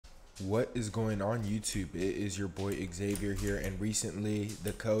What is going on YouTube? It is your boy Xavier here, and recently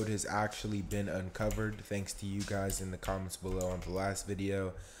the code has actually been uncovered thanks to you guys in the comments below on the last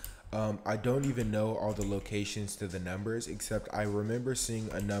video. I don't even know all the locations to the numbers, except I remember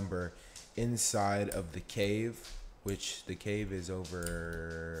seeing a number inside of the cave, which the cave is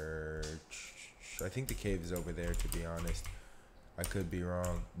over, I think the cave is over there, to be honest. I could be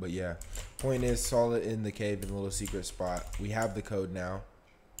wrong, but yeah, point is, saw it in the cave in a little secret spot. We have the code now.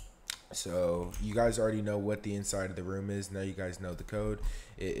 So you guys already know what the inside of the room is. Now you guys know the code.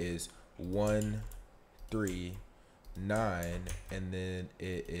 It is 139, and then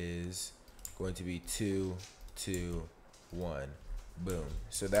it is going to be 221. Boom.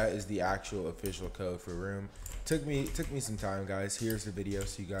 So that is the actual official code for room. Took me some time, guys. Here's the video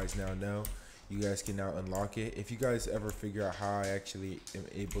so you guys now know. You guys can now unlock it. If you guys ever figure out how I actually am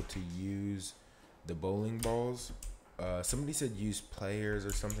able to use the bowling balls, somebody said use players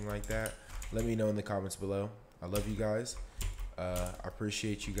or something like that. Let me know in the comments below. I love you guys. I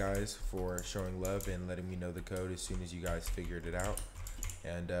appreciate you guys for showing love and letting me know the code as soon as you guys figured it out.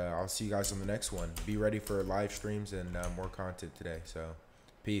 And I'll see you guys on the next one. Be ready for live streams and more content today. So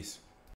peace.